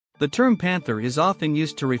The term panther is often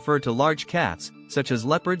used to refer to large cats, such as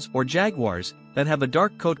leopards or jaguars, that have a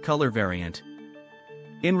dark coat color variant.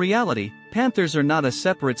 In reality, panthers are not a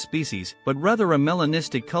separate species but rather a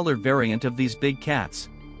melanistic color variant of these big cats.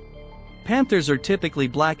 Panthers are typically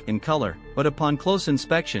black in color, but upon close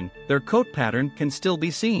inspection, their coat pattern can still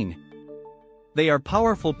be seen. They are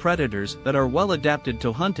powerful predators that are well adapted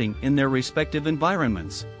to hunting in their respective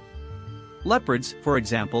environments. Leopards, for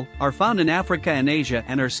example, are found in Africa and Asia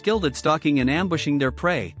and are skilled at stalking and ambushing their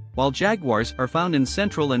prey, while jaguars are found in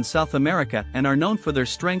Central and South America and are known for their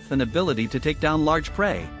strength and ability to take down large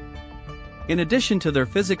prey. In addition to their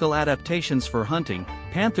physical adaptations for hunting,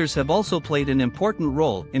 panthers have also played an important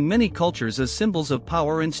role in many cultures as symbols of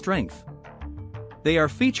power and strength. They are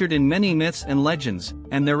featured in many myths and legends,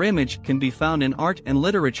 and their image can be found in art and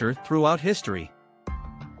literature throughout history.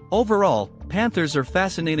 Overall, panthers are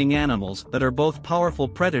fascinating animals that are both powerful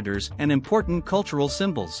predators and important cultural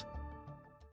symbols.